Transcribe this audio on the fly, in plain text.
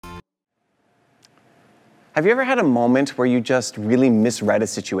Have you ever had a moment where you just really misread a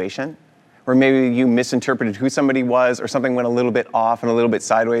situation? Or maybe you misinterpreted who somebody was, or something went a little bit off and a little bit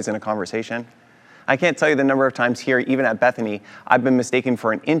sideways in a conversation? I can't tell you the number of times here, even at Bethany, I've been mistaken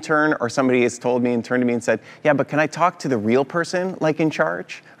for an intern, or somebody has told me and turned to me and said, yeah, but can I talk to the real person, like in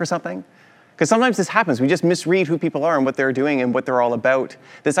charge or something? Because sometimes this happens. We just misread who people are and what they're doing and what they're all about.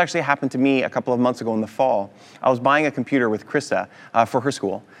 This actually happened to me a couple of months ago in the fall. I was buying a computer with Krista for her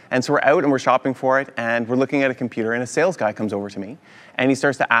school. And so we're out and we're shopping for it, and we're looking at a computer, and a sales guy comes over to me, and he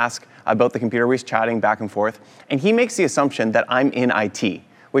starts to ask about the computer. We're chatting back and forth, and he makes the assumption that I'm in IT,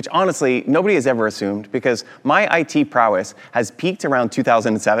 which honestly, nobody has ever assumed, because my IT prowess has peaked around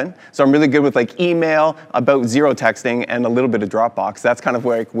 2007. So I'm really good with like email, about zero texting, and a little bit of Dropbox. That's kind of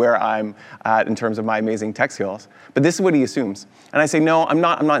where I'm at in terms of my amazing tech skills. But this is what he assumes. And I say, no, I'm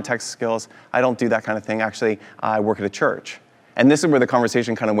not in tech skills. I don't do that kind of thing. Actually, I work at a church. And this is where the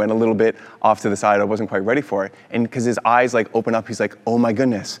conversation kind of went a little bit off to the side. I wasn't quite ready for it. And because his eyes like open up, he's like, oh my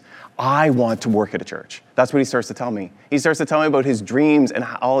goodness, I want to work at a church. That's what he starts to tell me. He starts to tell me about his dreams and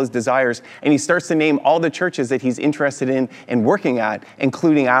all his desires. And he starts to name all the churches that he's interested in working at,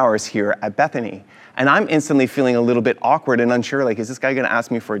 including ours here at Bethany. And I'm instantly feeling a little bit awkward and unsure, like, is this guy going to ask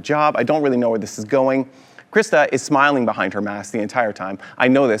me for a job? I don't really know where this is going. Krista is smiling behind her mask the entire time. I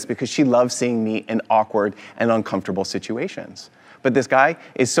know this because she loves seeing me in awkward and uncomfortable situations. But this guy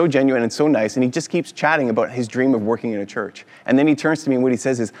is so genuine and so nice, and he just keeps chatting about his dream of working in a church. And then he turns to me, and what he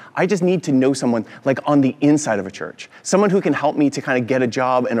says is, I just need to know someone like on the inside of a church, someone who can help me to kind of get a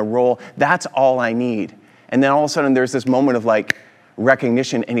job and a role. That's all I need. And then all of a sudden there's this moment of like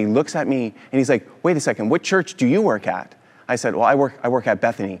recognition, and he looks at me and he's like, wait a second, what church do you work at? I said, well, I work at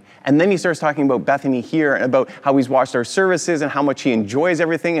Bethany. And then he starts talking about Bethany here and about how he's watched our services and how much he enjoys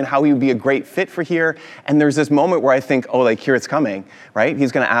everything and how he would be a great fit for here. And there's this moment where I think, oh, like here it's coming, right?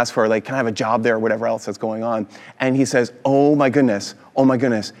 He's going to ask for like, can I have a job there or whatever else that's going on? And he says, oh my goodness,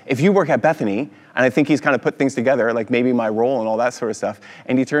 if you work at Bethany, and I think he's kind of put things together, like maybe my role and all that sort of stuff.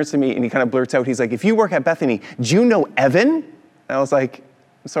 And he turns to me and he kind of blurts out, he's like, if you work at Bethany, do you know Evan? And I was like,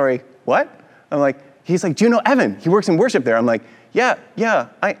 sorry, what? I'm like, he's like, do you know Evan? He works in worship there. I'm like, yeah,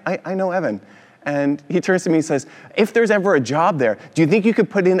 I know Evan. And he turns to me and says, if there's ever a job there, do you think you could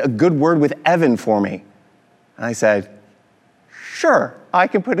put in a good word with Evan for me? And I said, sure, I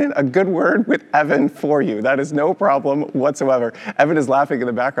can put in a good word with Evan for you. That is no problem whatsoever. Evan is laughing in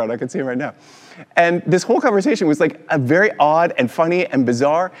the background. I can see him right now. And this whole conversation was like a very odd and funny and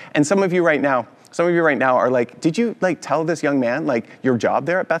bizarre. And some of you right now are like, did you like tell this young man like your job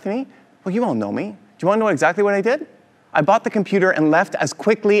there at Bethany? Well, you all know me. Do you want to know exactly what I did? I bought the computer and left as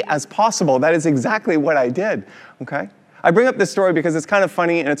quickly as possible. That is exactly what I did, okay? I bring up this story because it's kind of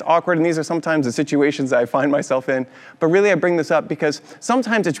funny and it's awkward, and these are sometimes the situations that I find myself in. But really, I bring this up because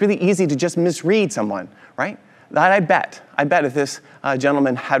sometimes it's really easy to just misread someone, right? That I bet if this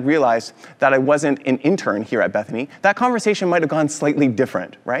gentleman had realized that I wasn't an intern here at Bethany, that conversation might have gone slightly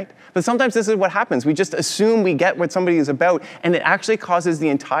different, right? But sometimes this is what happens. We just assume we get what somebody is about, and it actually causes the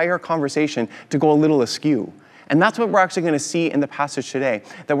entire conversation to go a little askew. And that's what we're actually going to see in the passage today.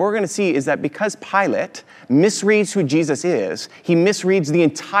 That what we're going to see is that because Pilate misreads who Jesus is, he misreads the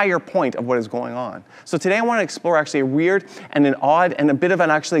entire point of what is going on. So today I want to explore actually a weird and an odd and a bit of an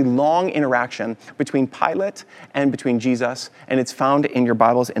actually long interaction between Pilate and between Jesus. And it's found in your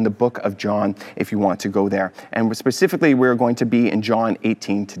Bibles in the book of John if you want to go there. And specifically, we're going to be in John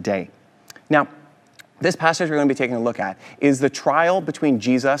 18 today. Now, this passage we're going to be taking a look at is the trial between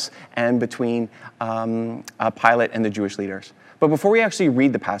Jesus and between Pilate and the Jewish leaders. But before we actually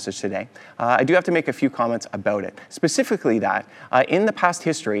read the passage today, I do have to make a few comments about it. Specifically that, in the past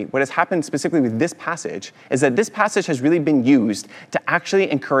history, what has happened specifically with this passage is that this passage has really been used to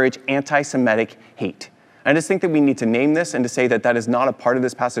actually encourage anti-Semitic hate. I just think that we need to name this and to say that that is not a part of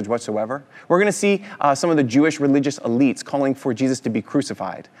this passage whatsoever. We're going to see some of the Jewish religious elites calling for Jesus to be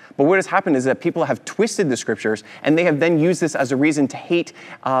crucified. But what has happened is that people have twisted the scriptures, and they have then used this as a reason to hate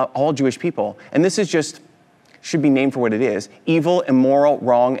all Jewish people. And this is just should be named for what it is: evil, immoral,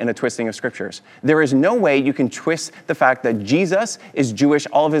 wrong, and a twisting of scriptures. There is no way you can twist the fact that Jesus is Jewish,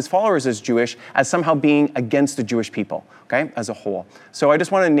 all of his followers is Jewish, as somehow being against the Jewish people, okay, as a whole. So I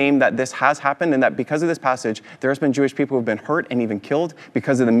just want to name that this has happened, and that because of this passage, there has been Jewish people who have been hurt and even killed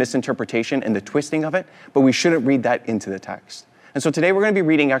because of the misinterpretation and the twisting of it, but we shouldn't read that into the text. And so today we're going to be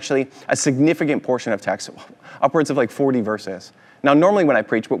reading actually a significant portion of text, upwards of like 40 verses. Now, normally when I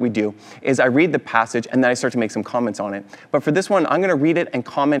preach, what we do is I read the passage and then I start to make some comments on it. But for this one, I'm going to read it and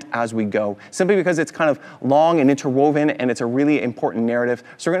comment as we go, simply because it's kind of long and interwoven and it's a really important narrative.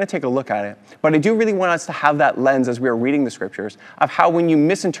 So we're going to take a look at it. But I do really want us to have that lens as we are reading the scriptures of how when you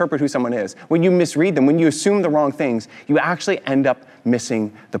misinterpret who someone is, when you misread them, when you assume the wrong things, you actually end up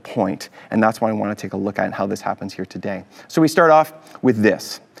missing the point. And that's why I want to take a look at how this happens here today. So we start off with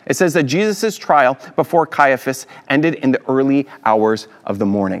this. It says that Jesus' trial before Caiaphas ended in the early hours of the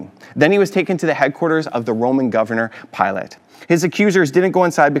morning. Then he was taken to the headquarters of the Roman governor, Pilate. His accusers didn't go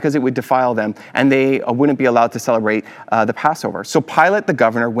inside because it would defile them, and they wouldn't be allowed to celebrate the Passover. So Pilate, the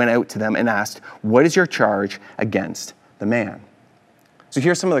governor, went out to them and asked, "What is your charge against the man?" So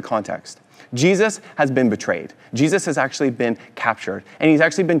here's some of the context. Jesus has been betrayed. Jesus has actually been captured. And he's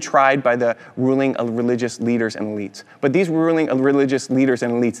actually been tried by the ruling religious leaders and elites. But these ruling religious leaders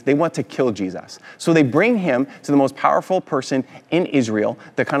and elites, they want to kill Jesus. So they bring him to the most powerful person in Israel,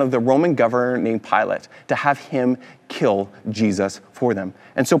 the Roman governor named Pilate, to have him kill Jesus for them.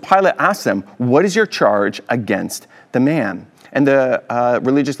 And so Pilate asks them, "What is your charge against the man?" And the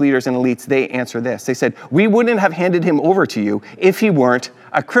religious leaders and elites, they answer this. They said, "We wouldn't have handed him over to you if he weren't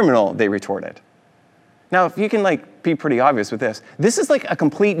a criminal," they retorted. Now, if you can be pretty obvious with this is a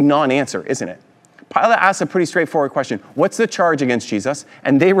complete non-answer, isn't it? Pilate asks a pretty straightforward question. What's the charge against Jesus?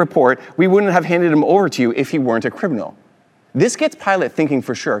 And they report, "We wouldn't have handed him over to you if he weren't a criminal." This gets Pilate thinking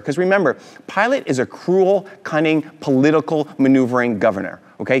for sure, because remember, Pilate is a cruel, cunning, political maneuvering governor.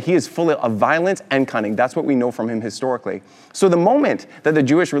 Okay, he is full of violence and cunning. That's what we know from him historically. So the moment that the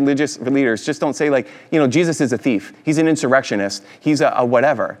Jewish religious leaders just don't say Jesus is a thief, he's an insurrectionist, he's a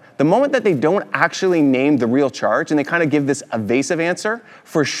whatever. The moment that they don't actually name the real charge and they kind of give this evasive answer,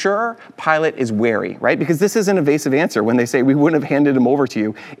 for sure Pilate is wary, right? Because this is an evasive answer when they say we wouldn't have handed him over to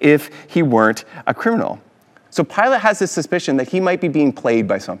you if he weren't a criminal. So Pilate has this suspicion that he might be being played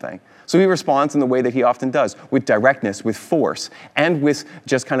by something. So he responds in the way that he often does, with directness, with force, and with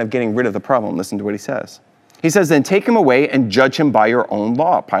just kind of getting rid of the problem. Listen to what he says. He says, "Then take him away and judge him by your own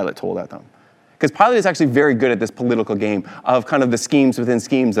law," Pilate told them. Because Pilate is actually very good at this political game of kind of the schemes within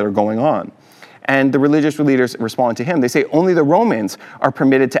schemes that are going on. And the religious leaders respond to him. They say, "Only the Romans are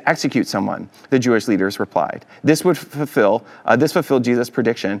permitted to execute someone," the Jewish leaders replied. This fulfilled Jesus'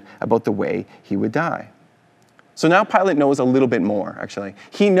 prediction about the way he would die. So now Pilate knows a little bit more, actually.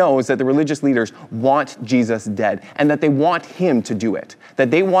 He knows that the religious leaders want Jesus dead and that they want him to do it,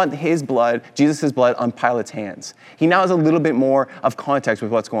 that they want his blood, Jesus' blood, on Pilate's hands. He now has a little bit more of context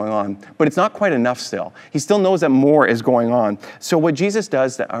with what's going on, but it's not quite enough still. He still knows that more is going on. So what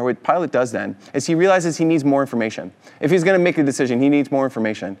Pilate does then, is he realizes he needs more information. If he's going to make a decision, he needs more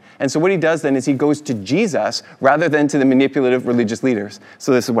information. And so what he does then is he goes to Jesus rather than to the manipulative religious leaders.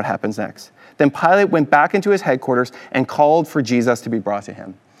 So this is what happens next. Then Pilate went back into his headquarters and called for Jesus to be brought to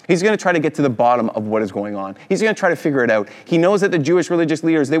him. He's going to try to get to the bottom of what is going on. He's going to try to figure it out. He knows that the Jewish religious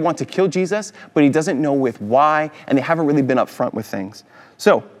leaders, they want to kill Jesus, but he doesn't know with why, and they haven't really been upfront with things.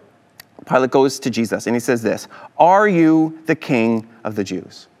 So Pilate goes to Jesus and he says this, "Are you the king of the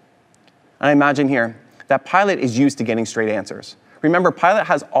Jews?" And I imagine here that Pilate is used to getting straight answers. Remember, Pilate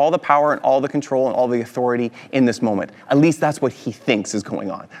has all the power and all the control and all the authority in this moment. At least that's what he thinks is going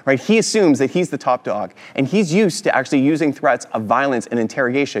on, right? He assumes that he's the top dog, and he's used to actually using threats of violence and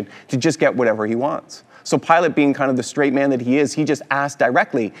interrogation to just get whatever he wants. So Pilate, being kind of the straight man that he is, he just asks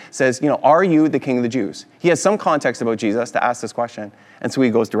directly, says, "Are you the king of the Jews?" He has some context about Jesus to ask this question, and so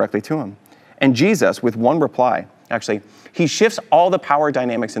he goes directly to him. And Jesus, with one reply, actually, he shifts all the power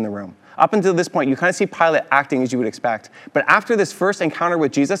dynamics in the room. Up until this point, you kind of see Pilate acting as you would expect. But after this first encounter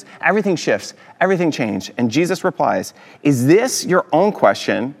with Jesus, everything shifts, everything changed. And Jesus replies, "Is this your own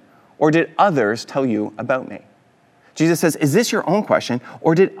question, or did others tell you about me?" Jesus says, "Is this your own question,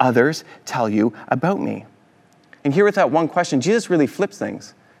 or did others tell you about me?" And here with that one question, Jesus really flips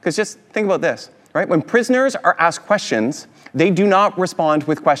things. Because just think about this, right? When prisoners are asked questions, they do not respond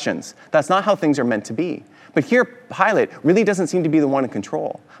with questions. That's not how things are meant to be. But here, Pilate really doesn't seem to be the one in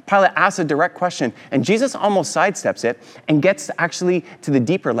control. Pilate asks a direct question, and Jesus almost sidesteps it and gets actually to the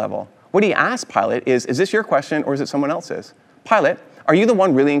deeper level. What he asks Pilate is this your question or is it someone else's? Pilate, are you the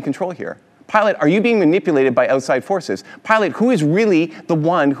one really in control here? Pilate, are you being manipulated by outside forces? Pilate, who is really the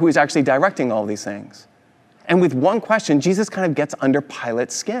one who is actually directing all these things? And with one question, Jesus kind of gets under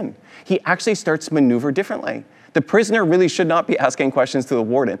Pilate's skin. He actually starts to maneuver differently. The prisoner really should not be asking questions to the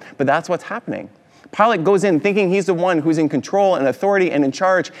warden, but that's what's happening. Pilate goes in thinking he's the one who's in control and authority and in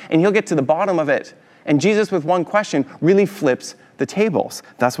charge, and he'll get to the bottom of it. And Jesus, with one question, really flips the tables.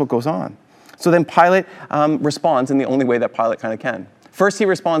 That's what goes on. So then Pilate responds in the only way that Pilate kind of can. First, he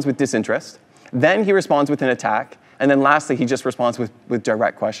responds with disinterest. Then he responds with an attack. And then lastly, he just responds with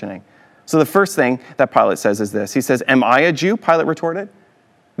direct questioning. So the first thing that Pilate says is this. He says, "Am I a Jew?" Pilate retorted.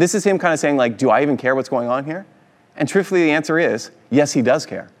 This is him kind of saying, like, do I even care what's going on here? And truthfully, the answer is, yes, he does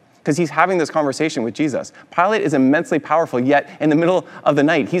care. Because he's having this conversation with Jesus. Pilate is immensely powerful, yet in the middle of the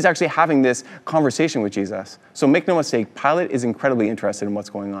night, he's actually having this conversation with Jesus. So make no mistake, Pilate is incredibly interested in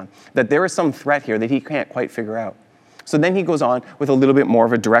what's going on, that there is some threat here that he can't quite figure out. So then he goes on with a little bit more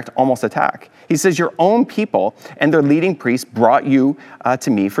of a direct, almost attack. He says, "Your own people and their leading priests brought you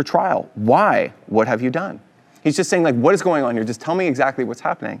to me for trial. Why? What have you done?" He's just saying, like, what is going on here? Just tell me exactly what's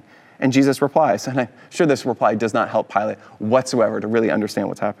happening. And Jesus replies, and I'm sure this reply does not help Pilate whatsoever to really understand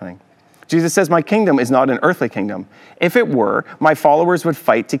what's happening. Jesus says, "My kingdom is not an earthly kingdom. If it were, my followers would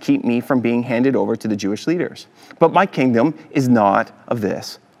fight to keep me from being handed over to the Jewish leaders. But my kingdom is not of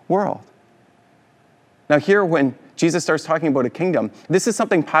this world." Now here, when Jesus starts talking about a kingdom, this is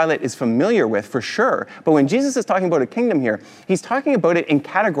something Pilate is familiar with for sure. But when Jesus is talking about a kingdom here, he's talking about it in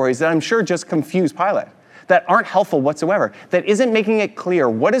categories that I'm sure just confuse Pilate, that aren't helpful whatsoever, that isn't making it clear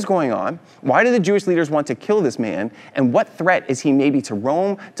what is going on, why do the Jewish leaders want to kill this man, and what threat is he maybe to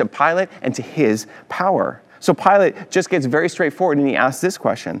Rome, to Pilate, and to his power. So Pilate just gets very straightforward and he asks this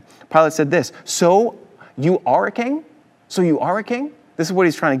question. Pilate said this, "So you are a king? So you are a king?" This is what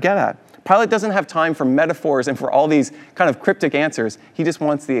he's trying to get at. Pilate doesn't have time for metaphors and for all these kind of cryptic answers. He just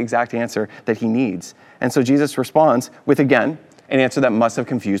wants the exact answer that he needs. And so Jesus responds with, again, an answer that must have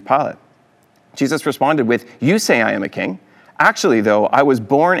confused Pilate. Jesus responded with, "You say I am a king. Actually, though, I was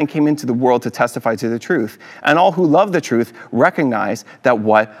born and came into the world to testify to the truth. And all who love the truth recognize that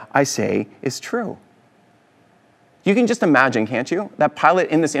what I say is true." You can just imagine, can't you, that Pilate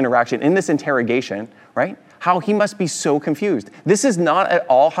in this interaction, in this interrogation, right? How he must be so confused. This is not at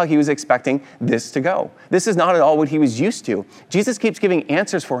all how he was expecting this to go. This is not at all what he was used to. Jesus keeps giving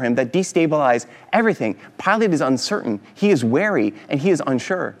answers for him that destabilize everything. Pilate is uncertain, he is wary, and he is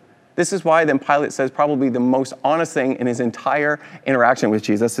unsure. This is why then Pilate says probably the most honest thing in his entire interaction with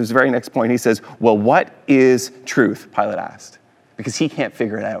Jesus. His very next point, he says, "Well, what is truth?" Pilate asked, because he can't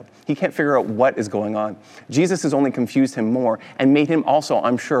figure it out. He can't figure out what is going on. Jesus has only confused him more and made him also,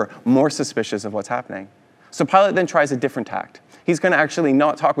 I'm sure, more suspicious of what's happening. So Pilate then tries a different tact. He's going to actually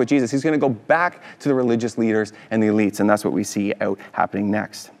not talk with Jesus. He's going to go back to the religious leaders and the elites, and that's what we see out happening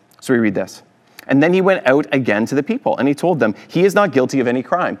next. So we read this. "And then he went out again to the people, and he told them, he is not guilty of any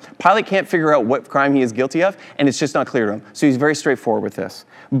crime." Pilate can't figure out what crime he is guilty of, and it's just not clear to him. So he's very straightforward with this.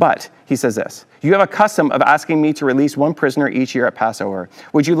 "But," he says this, "you have a custom of asking me to release one prisoner each year at Passover.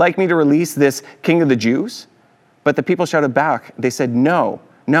 Would you like me to release this king of the Jews?" But the people shouted back. They said, "No,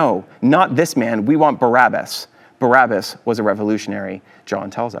 no, not this man. We want Barabbas." Barabbas was a revolutionary,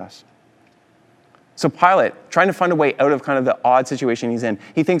 John tells us. So Pilate, trying to find a way out of kind of the odd situation he's in,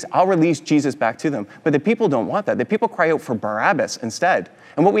 he thinks, I'll release Jesus back to them. But the people don't want that. The people cry out for Barabbas instead.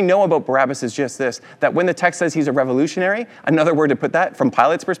 And what we know about Barabbas is just this, that when the text says he's a revolutionary, another word to put that from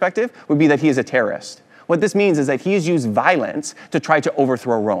Pilate's perspective would be that he is a terrorist. What this means is that he has used violence to try to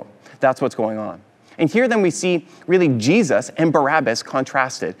overthrow Rome. That's what's going on. And here then we see really Jesus and Barabbas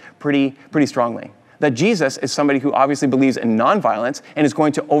contrasted pretty strongly. That Jesus is somebody who obviously believes in nonviolence and is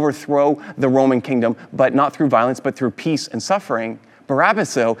going to overthrow the Roman kingdom, but not through violence, but through peace and suffering.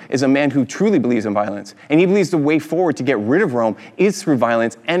 Barabbas, though, is a man who truly believes in violence. And he believes the way forward to get rid of Rome is through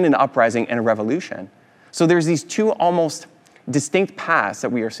violence and an uprising and a revolution. So there's these two almost distinct paths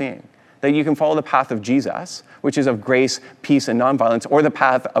that we are seeing. That you can follow the path of Jesus, which is of grace, peace, and nonviolence, or the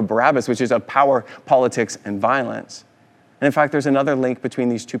path of Barabbas, which is of power, politics, and violence. And in fact, there's another link between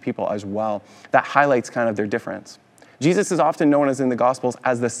these two people as well that highlights kind of their difference. Jesus is often known as in the Gospels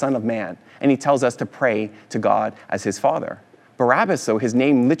as the Son of Man, and he tells us to pray to God as his Father. Barabbas, though, his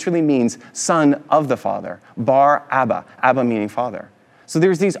name literally means son of the Father, Bar Abba, Abba meaning father. So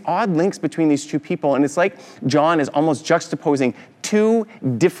there's these odd links between these two people, and it's like John is almost juxtaposing two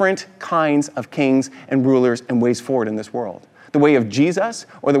different kinds of kings and rulers and ways forward in this world. The way of Jesus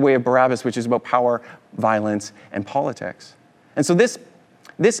or the way of Barabbas, which is about power, violence, and politics. And so this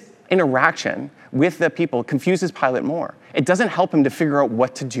interaction with the people confuses Pilate more. It doesn't help him to figure out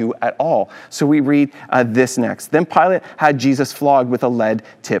what to do at all. So we read this next. "Then Pilate had Jesus flogged with a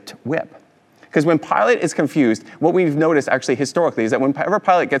lead-tipped whip." Because when Pilate is confused, what we've noticed actually historically is that whenever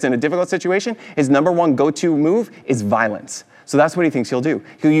Pilate gets in a difficult situation, his number one go-to move is violence. So that's what he thinks he'll do.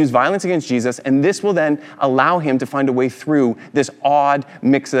 He'll use violence against Jesus, and this will then allow him to find a way through this odd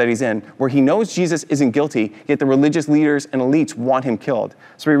mix that he's in, where he knows Jesus isn't guilty, yet the religious leaders and elites want him killed.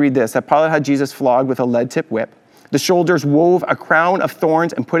 So we read this, that Pilate had Jesus flogged with a lead-tipped whip. The soldiers wove a crown of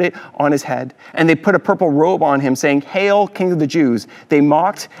thorns and put it on his head, and they put a purple robe on him, saying, "Hail, King of the Jews." They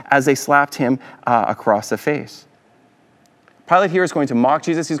mocked as they slapped him across the face. Pilate here is going to mock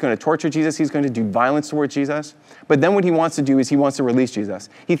Jesus. He's going to torture Jesus. He's going to do violence towards Jesus. But then what he wants to do is he wants to release Jesus.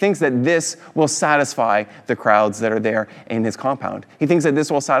 He thinks that this will satisfy the crowds that are there in his compound. He thinks that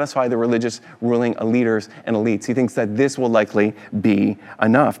this will satisfy the religious ruling leaders and elites. He thinks that this will likely be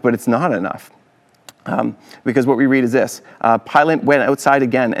enough, but it's not enough. Because what we read is this. Pilate went outside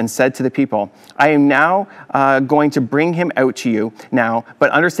again and said to the people, I am now going to bring him out to you now,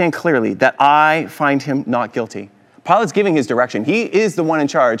 but understand clearly that I find him not guilty. Pilate's giving his direction. He is the one in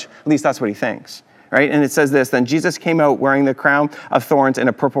charge. At least that's what he thinks. Right? And it says this, then Jesus came out wearing the crown of thorns and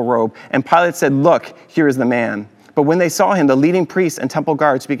a purple robe. And Pilate said, look, here is the man. But when they saw him, the leading priests and temple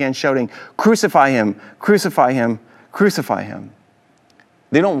guards began shouting, crucify him, crucify him, crucify him.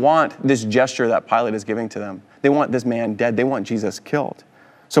 They don't want this gesture that Pilate is giving to them. They want this man dead. They want Jesus killed.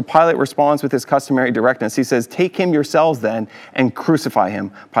 So Pilate responds with his customary directness. He says, take him yourselves then and crucify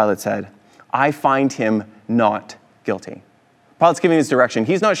him, Pilate said. I find him not guilty. Pilate's giving his direction.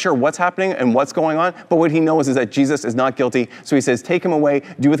 He's not sure what's happening and what's going on, but what he knows is that Jesus is not guilty. So he says, take him away,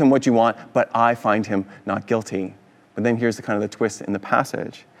 do with him what you want, but I find him not guilty. But then here's the twist in the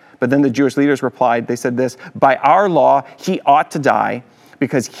passage. But then the Jewish leaders replied, they said this, by our law, he ought to die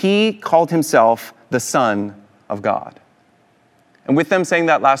because he called himself the Son of God. And with them saying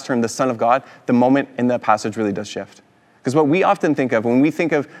that last term, the Son of God, the moment in the passage really does shift. Because what we often think of, when we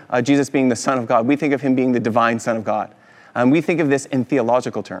think of Jesus being the Son of God, we think of him being the divine Son of God. And we think of this in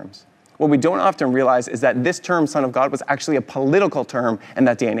theological terms. What we don't often realize is that this term, Son of God, was actually a political term in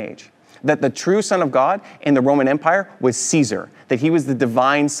that day and age. That the true Son of God in the Roman Empire was Caesar, that he was the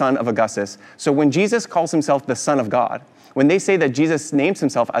divine son of Augustus. So when Jesus calls himself the Son of God, when they say that Jesus names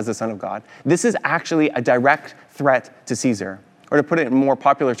himself as the Son of God, this is actually a direct threat to Caesar. Or to put it in more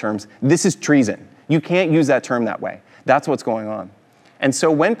popular terms, this is treason. You can't use that term that way. That's what's going on. And so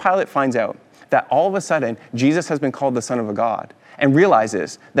when Pilate finds out that all of a sudden Jesus has been called the Son of God and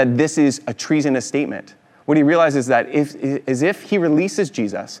realizes that this is a treasonous statement, what he realizes that if he releases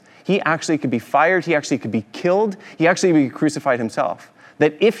Jesus, he actually could be fired, he actually could be killed, he actually could be crucified himself.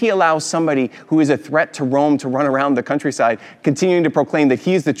 That if he allows somebody who is a threat to Rome to run around the countryside, continuing to proclaim that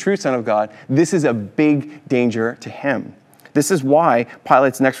he is the true Son of God, this is a big danger to him. This is why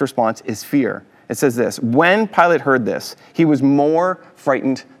Pilate's next response is fear. It says this, when Pilate heard this, he was more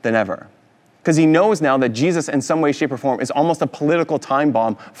frightened than ever. Because he knows now that Jesus in some way, shape, or form is almost a political time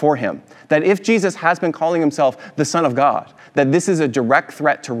bomb for him. That if Jesus has been calling himself the Son of God, that this is a direct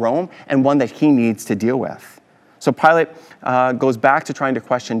threat to Rome and one that he needs to deal with. So Pilate goes back to trying to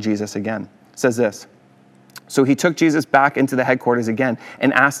question Jesus again. It says this, so he took Jesus back into the headquarters again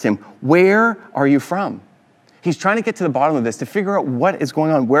and asked him, where are you from? He's trying to get to the bottom of this, to figure out what is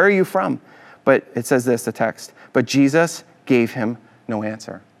going on. Where are you from? But it says this, the text, but Jesus gave him no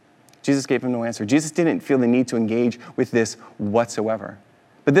answer. Jesus gave him no answer. Jesus didn't feel the need to engage with this whatsoever.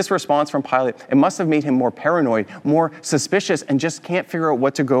 But this response from Pilate, it must have made him more paranoid, more suspicious, and just can't figure out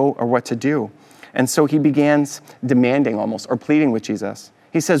what to go or what to do. And so he begins demanding almost, or pleading with Jesus.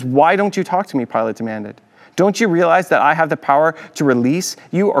 He says, why don't you talk to me, Pilate demanded. Don't you realize that I have the power to release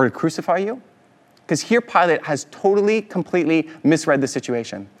you or to crucify you? Because here Pilate has totally, completely misread the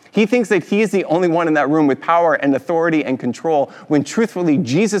situation. He thinks that he is the only one in that room with power and authority and control, when truthfully,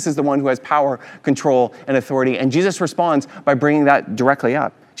 Jesus is the one who has power, control, and authority. And Jesus responds by bringing that directly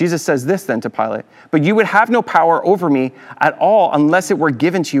up. Jesus says this then to Pilate, but you would have no power over me at all unless it were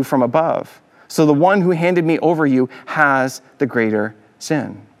given to you from above. So the one who handed me over you has the greater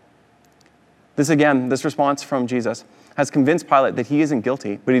sin. This response from Jesus has convinced Pilate that he isn't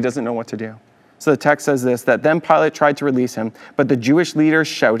guilty, but he doesn't know what to do. So the text says this, that then Pilate tried to release him, but the Jewish leaders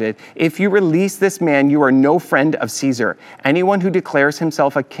shouted, if you release this man, you are no friend of Caesar. Anyone who declares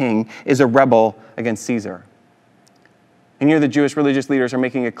himself a king is a rebel against Caesar. And here the Jewish religious leaders are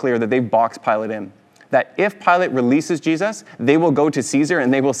making it clear that they've boxed Pilate in. That if Pilate releases Jesus, they will go to Caesar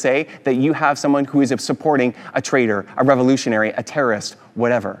and they will say that you have someone who is supporting a traitor, a revolutionary, a terrorist,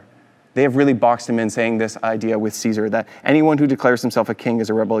 whatever. They have really boxed him in, saying this idea with Caesar, that anyone who declares himself a king is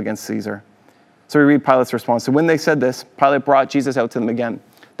a rebel against Caesar. So we read Pilate's response. So when they said this, Pilate brought Jesus out to them again.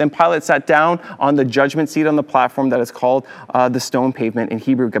 Then Pilate sat down on the judgment seat on the platform that is called the stone pavement, in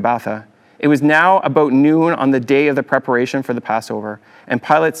Hebrew, Gabbatha. It was now about noon on the day of the preparation for the Passover. And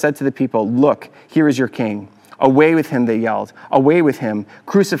Pilate said to the people, look, here is your king. Away with him, they yelled. Away with him.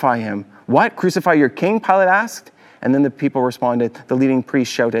 Crucify him. What? Crucify your king? Pilate asked. And then the people responded. The leading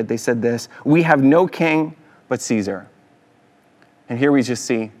priests shouted. They said this, we have no king but Caesar. And here we just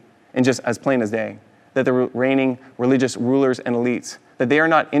see, and just as plain as day, that the reigning religious rulers and elites, that they are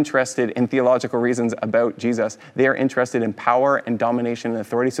not interested in theological reasons about Jesus. They are interested in power and domination and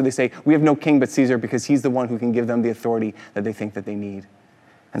authority. So they say, we have no king but Caesar because he's the one who can give them the authority that they think that they need.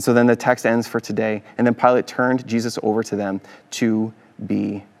 And so then the text ends for today. And then Pilate turned Jesus over to them to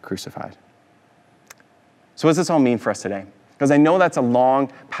be crucified. So what does this all mean for us today? Because I know that's a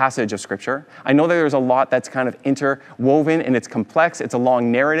long passage of Scripture. I know that there's a lot that's kind of interwoven and it's complex. It's a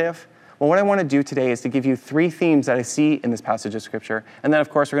long narrative. Well, what I want to do today is to give you 3 themes that I see in this passage of Scripture. And then, of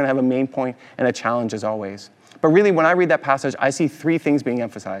course, we're going to have a main point and a challenge as always. But really, when I read that passage, I see 3 things being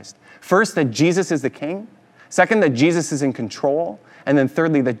emphasized. First, that Jesus is the king. Second, that Jesus is in control. And then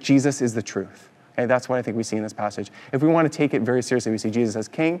thirdly, that Jesus is the truth. Okay, that's what I think we see in this passage. If we want to take it very seriously, we see Jesus as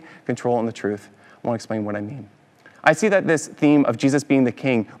king, control, and the truth. I want to explain what I mean. I see that this theme of Jesus being the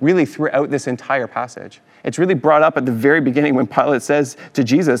king really throughout this entire passage. It's really brought up at the very beginning when Pilate says to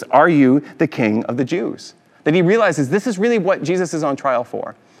Jesus, "Are you the king of the Jews?" That he realizes this is really what Jesus is on trial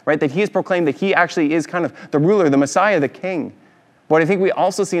for, right? That he has proclaimed that he actually is kind of the ruler, the Messiah, the king. What I think we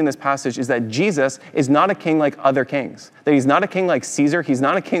also see in this passage is that Jesus is not a king like other kings. That he's not a king like Caesar. He's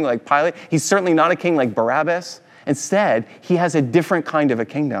not a king like Pilate. He's certainly not a king like Barabbas. Instead, he has a different kind of a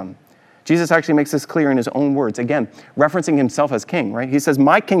kingdom. Jesus actually makes this clear in his own words. Again, referencing himself as king, right? He says,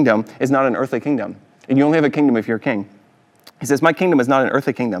 my kingdom is not an earthly kingdom. And you only have a kingdom if you're a king. He says, my kingdom is not an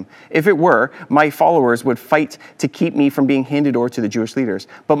earthly kingdom. If it were, my followers would fight to keep me from being handed over to the Jewish leaders.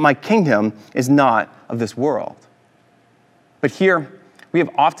 But my kingdom is not of this world. But here, we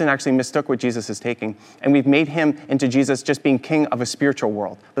have often actually mistook what Jesus is taking, and we've made him into Jesus just being king of a spiritual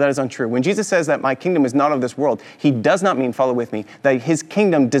world. But that is untrue. When Jesus says that my kingdom is not of this world, he does not mean, follow with me, that his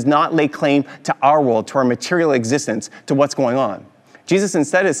kingdom does not lay claim to our world, to our material existence, to what's going on. Jesus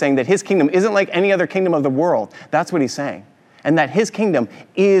instead is saying that his kingdom isn't like any other kingdom of the world. That's what he's saying. And that his kingdom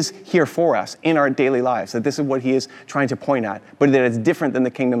is here for us in our daily lives. That this is what he is trying to point at. But that it's different than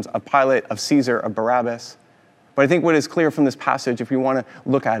the kingdoms of Pilate, of Caesar, of Barabbas. But I think what is clear from this passage, if we want to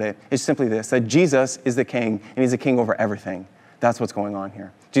look at it, is simply this, that Jesus is the king, and he's the king over everything. That's what's going on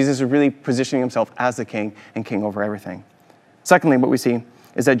here. Jesus is really positioning himself as the king and king over everything. Secondly, what we see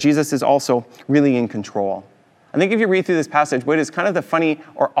is that Jesus is also really in control. I think if you read through this passage, what is kind of the funny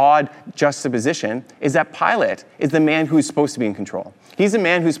or odd juxtaposition is that Pilate is the man who's supposed to be in control. He's the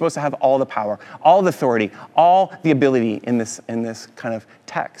man who's supposed to have all the power, all the authority, all the ability in this kind of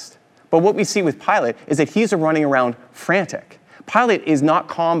text. But what we see with Pilate is that he's running around frantic. Pilate is not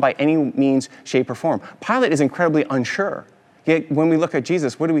calm by any means, shape, or form. Pilate is incredibly unsure. Yet when we look at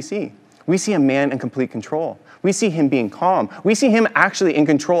Jesus, what do we see? We see a man in complete control. We see him being calm. We see him actually in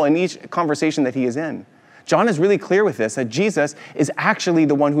control in each conversation that he is in. John is really clear with this, that Jesus is actually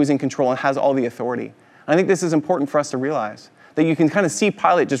the one who is in control and has all the authority. I think this is important for us to realize. That you can kind of see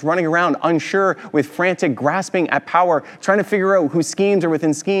Pilate just running around unsure with frantic grasping at power, trying to figure out whose schemes are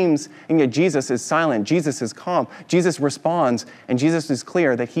within schemes, and yet Jesus is silent, Jesus is calm, Jesus responds, and Jesus is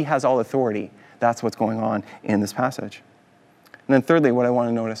clear that he has all authority. That's what's going on in this passage. And then thirdly, what I want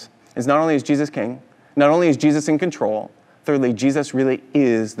to notice is not only is Jesus king, not only is Jesus in control, thirdly, Jesus really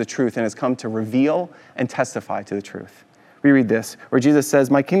is the truth and has come to reveal and testify to the truth. We read this, where Jesus says,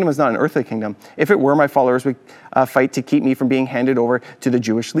 my kingdom is not an earthly kingdom. If it were, my followers would fight to keep me from being handed over to the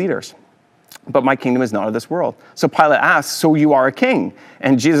Jewish leaders. But my kingdom is not of this world. So Pilate asks, so you are a king?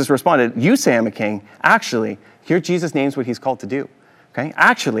 And Jesus responded, you say I'm a king. Actually, here Jesus names what he's called to do. Okay?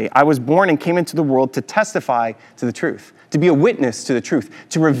 Actually, I was born and came into the world to testify to the truth, to be a witness to the truth,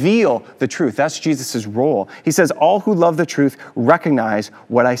 to reveal the truth. That's Jesus' role. He says, all who love the truth recognize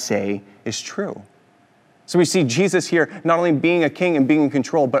what I say is true. So we see Jesus here not only being a king and being in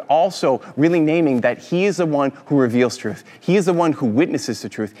control, but also really naming that he is the one who reveals truth. He is the one who witnesses the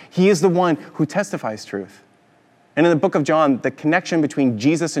truth. He is the one who testifies truth. And in the book of John, the connection between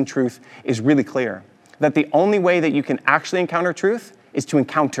Jesus and truth is really clear. That the only way that you can actually encounter truth is to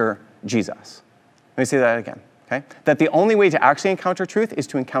encounter Jesus. Let me say that again. Okay? That the only way to actually encounter truth is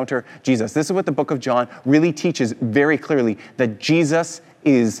to encounter Jesus. This is what the book of John really teaches very clearly, that Jesus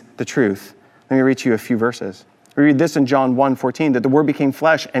is the truth. Let me read to you a few verses. We read this in John 1:14, that the Word became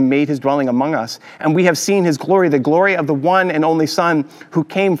flesh and made his dwelling among us. And we have seen his glory, the glory of the one and only Son who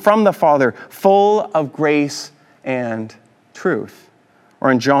came from the Father, full of grace and truth.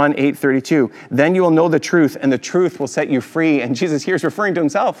 Or in John 8:32, then you will know the truth and the truth will set you free. And Jesus here is referring to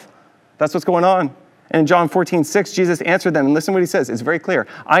himself. That's what's going on. And in John 14:6, Jesus answered them. And listen to what he says. It's very clear.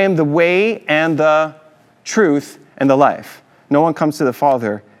 I am the way and the truth and the life. No one comes to the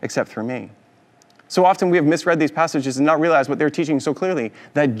Father except through me. So often we have misread these passages and not realized what they're teaching so clearly,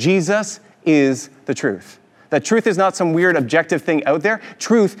 that Jesus is the truth. That truth is not some weird objective thing out there.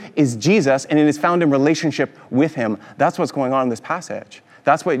 Truth is Jesus, and it is found in relationship with him. That's what's going on in this passage.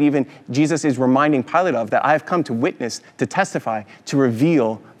 That's what even Jesus is reminding Pilate of, that I have come to witness, to testify, to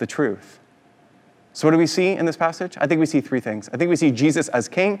reveal the truth. So what do we see in this passage? I think we see three things. I think we see Jesus as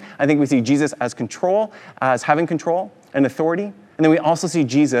king. I think we see Jesus as control, as having control and authority. And then we also see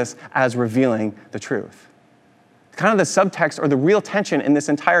Jesus as revealing the truth. Kind of the subtext or the real tension in this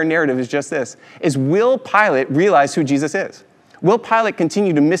entire narrative is just this, is will Pilate realize who Jesus is? Will Pilate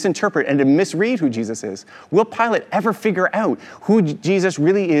continue to misinterpret and to misread who Jesus is? Will Pilate ever figure out who Jesus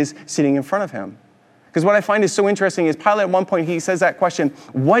really is sitting in front of him? Because what I find is so interesting is Pilate at one point, he says that question,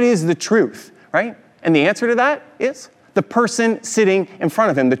 what is the truth, right? And the answer to that is the person sitting in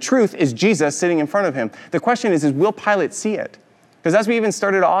front of him. The truth is Jesus sitting in front of him. The question is will Pilate see it? Because as we even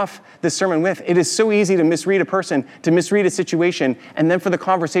started off this sermon with, it is so easy to misread a person, to misread a situation, and then for the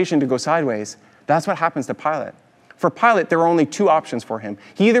conversation to go sideways. That's what happens to Pilate. For Pilate, there are only two options for him.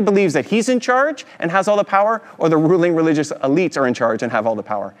 He either believes that he's in charge and has all the power, or the ruling religious elites are in charge and have all the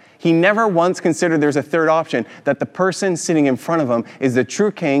power. He never once considered there's a third option, that the person sitting in front of him is the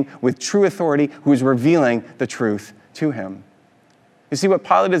true king with true authority who is revealing the truth to him. You see, what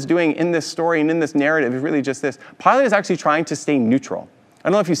Pilate is doing in this story and in this narrative is really just this. Pilate is actually trying to stay neutral. I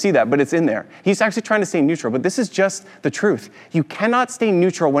don't know if you see that, but it's in there. He's actually trying to stay neutral, but this is just the truth. You cannot stay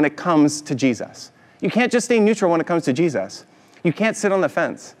neutral when it comes to Jesus. You can't just stay neutral when it comes to Jesus. You can't sit on the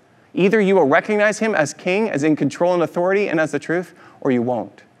fence. Either you will recognize him as king, as in control and authority and as the truth, or you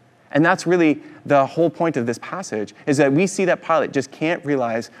won't. And that's really the whole point of this passage, is that we see that Pilate just can't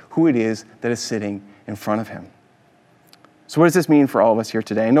realize who it is that is sitting in front of him. So what does this mean for all of us here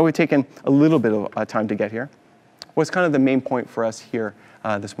today? I know we've taken a little bit of time to get here. What's kind of the main point for us here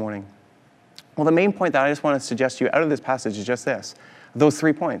this morning? Well, the main point that I just want to suggest to you out of this passage is just this. Those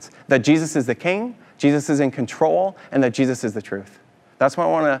 3 points. That Jesus is the king, Jesus is in control, and that Jesus is the truth. That's what I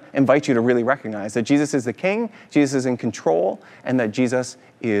want to invite you to really recognize. That Jesus is the king, Jesus is in control, and that Jesus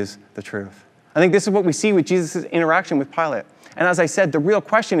is the truth. I think this is what we see with Jesus' interaction with Pilate. And as I said, the real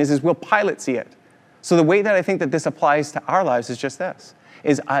question is will Pilate see it? So the way that I think that this applies to our lives is just this,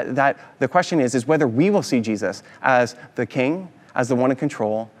 is that the question is whether we will see Jesus as the king, as the one in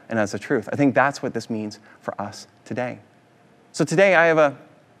control, and as the truth. I think that's what this means for us today. So today I have a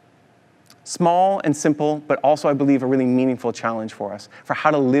small and simple, but also I believe a really meaningful challenge for us, for how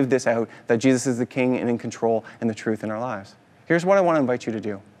to live this out, that Jesus is the king and in control and the truth in our lives. Here's what I want to invite you to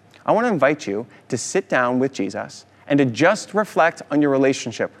do. I want to invite you to sit down with Jesus and to just reflect on your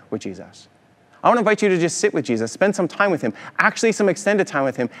relationship with Jesus. I want to invite you to just sit with Jesus, spend some time with him, actually some extended time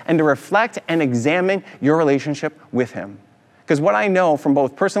with him, and to reflect and examine your relationship with him. Because what I know from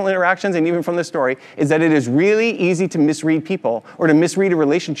both personal interactions and even from this story is that it is really easy to misread people, or to misread a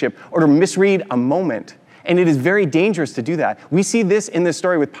relationship, or to misread a moment. And it is very dangerous to do that. We see this in this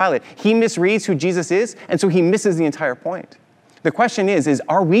story with Pilate. He misreads who Jesus is, and so he misses the entire point. The question is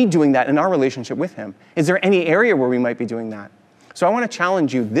are we doing that in our relationship with him? Is there any area where we might be doing that? So I want to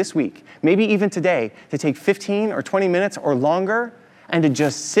challenge you this week, maybe even today, to take 15 or 20 minutes or longer and to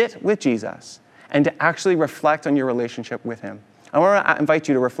just sit with Jesus and to actually reflect on your relationship with him. I want to invite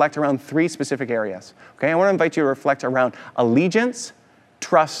you to reflect around 3 specific areas. Okay? I want to invite you to reflect around allegiance,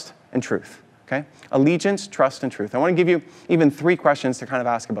 trust, and truth. Okay? Allegiance, trust, and truth. I want to give you even 3 questions to kind of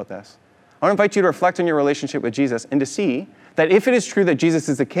ask about this. I want to invite you to reflect on your relationship with Jesus and to see that if it is true that Jesus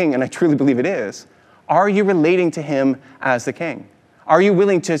is the king, and I truly believe it is, are you relating to him as the king? Are you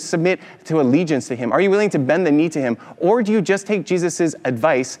willing to submit to allegiance to him? Are you willing to bend the knee to him? Or do you just take Jesus'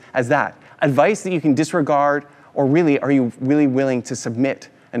 advice as that? Advice that you can disregard, or really, are you really willing to submit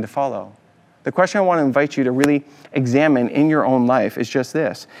and to follow? The question I want to invite you to really examine in your own life is just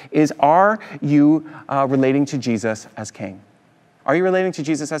this, is are you relating to Jesus as king? Are you relating to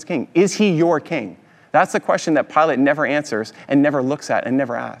Jesus as king? Is he your king? That's the question that Pilate never answers and never looks at and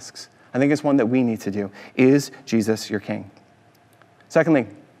never asks. I think it's one that we need to do. Is Jesus your king? Secondly,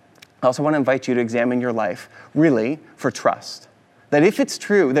 I also want to invite you to examine your life, really, for trust. That if it's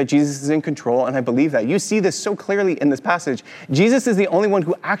true that Jesus is in control, and I believe that, you see this so clearly in this passage, Jesus is the only one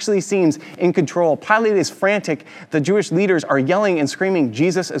who actually seems in control. Pilate is frantic. The Jewish leaders are yelling and screaming.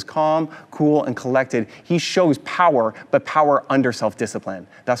 Jesus is calm, cool, and collected. He shows power, but power under self-discipline.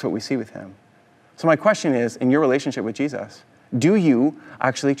 That's what we see with him. So my question is, in your relationship with Jesus, do you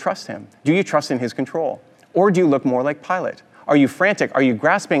actually trust him? Do you trust in his control? Or do you look more like Pilate? Are you frantic? Are you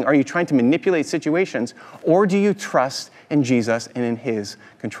grasping? Are you trying to manipulate situations? Or do you trust in Jesus and in his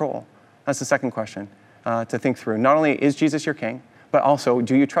control? That's the second question to think through. Not only is Jesus your king, but also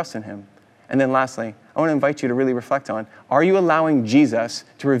do you trust in him? And then lastly, I want to invite you to really reflect on, are you allowing Jesus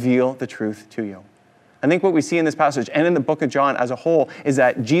to reveal the truth to you? I think what we see in this passage and in the book of John as a whole is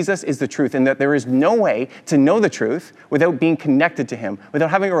that Jesus is the truth, and that there is no way to know the truth without being connected to him,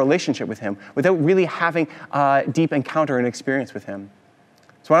 without having a relationship with him, without really having a deep encounter and experience with him.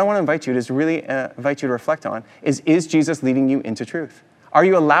 So what I want to invite you to really invite you to reflect on is Jesus leading you into truth? Are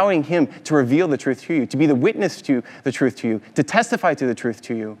you allowing him to reveal the truth to you, to be the witness to the truth to you, to testify to the truth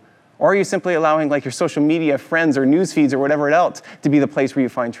to you? Or are you simply allowing like your social media friends or news feeds or whatever else to be the place where you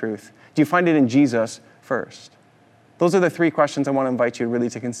find truth? Do you find it in Jesus first? Those are the three questions I want to invite you really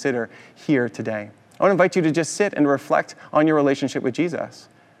to consider here today. I want to invite you to just sit and reflect on your relationship with Jesus,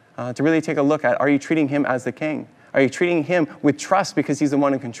 to really take a look at, are you treating him as the king? Are you treating him with trust because he's the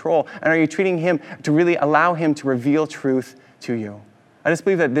one in control? And are you treating him to really allow him to reveal truth to you? I just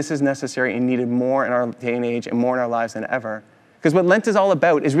believe that this is necessary and needed more in our day and age and more in our lives than ever. Because what Lent is all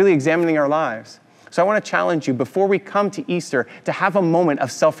about is really examining our lives. So I want to challenge you, before we come to Easter, to have a moment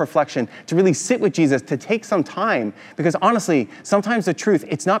of self-reflection, to really sit with Jesus, to take some time. Because honestly, sometimes the truth,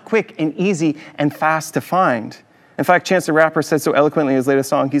 it's not quick and easy and fast to find. In fact, Chance the Rapper said so eloquently in his latest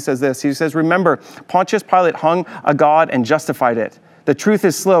song, he says this, he says, remember, Pontius Pilate hung a God and justified it. The truth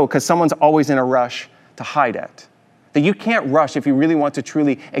is slow because someone's always in a rush to hide it. That you can't rush if you really want to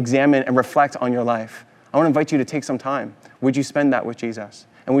truly examine and reflect on your life. I want to invite you to take some time. Would you spend that with Jesus?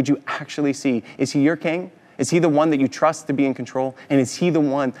 And would you actually see, is he your king? Is he the one that you trust to be in control? And is he the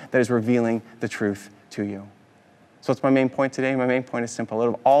one that is revealing the truth to you? So what's my main point today? My main point is simple. Out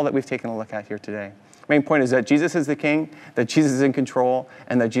of all that we've taken a look at here today, my main point is that Jesus is the king, that Jesus is in control,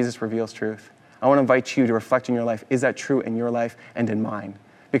 and that Jesus reveals truth. I want to invite you to reflect in your life. Is that true in your life and in mine?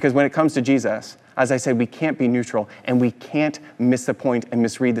 Because when it comes to Jesus, as I said, we can't be neutral and we can't miss the point and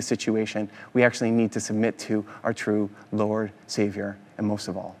misread the situation. We actually need to submit to our true Lord, Savior, and most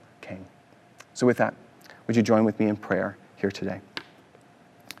of all, King. So with that, would you join with me in prayer here today?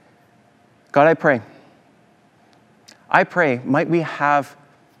 God, I pray, might we have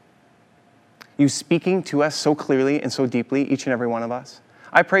you speaking to us so clearly and so deeply, each and every one of us.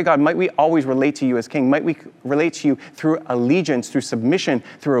 I pray, God, might we always relate to you as King. Might we relate to you through allegiance, through submission,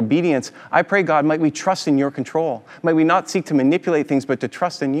 through obedience. I pray, God, might we trust in your control. Might we not seek to manipulate things, but to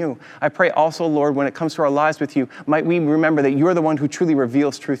trust in you. I pray also, Lord, when it comes to our lives with you, might we remember that you're the one who truly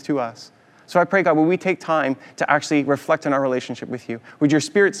reveals truth to us. So I pray, God, would we take time to actually reflect on our relationship with you? Would your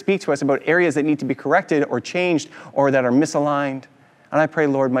Spirit speak to us about areas that need to be corrected or changed or that are misaligned? And I pray,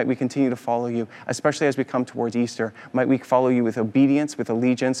 Lord, might we continue to follow you, especially as we come towards Easter. Might we follow you with obedience, with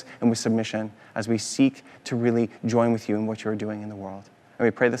allegiance, and with submission as we seek to really join with you in what you're doing in the world. And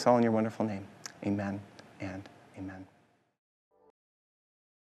we pray this all in your wonderful name. Amen and amen.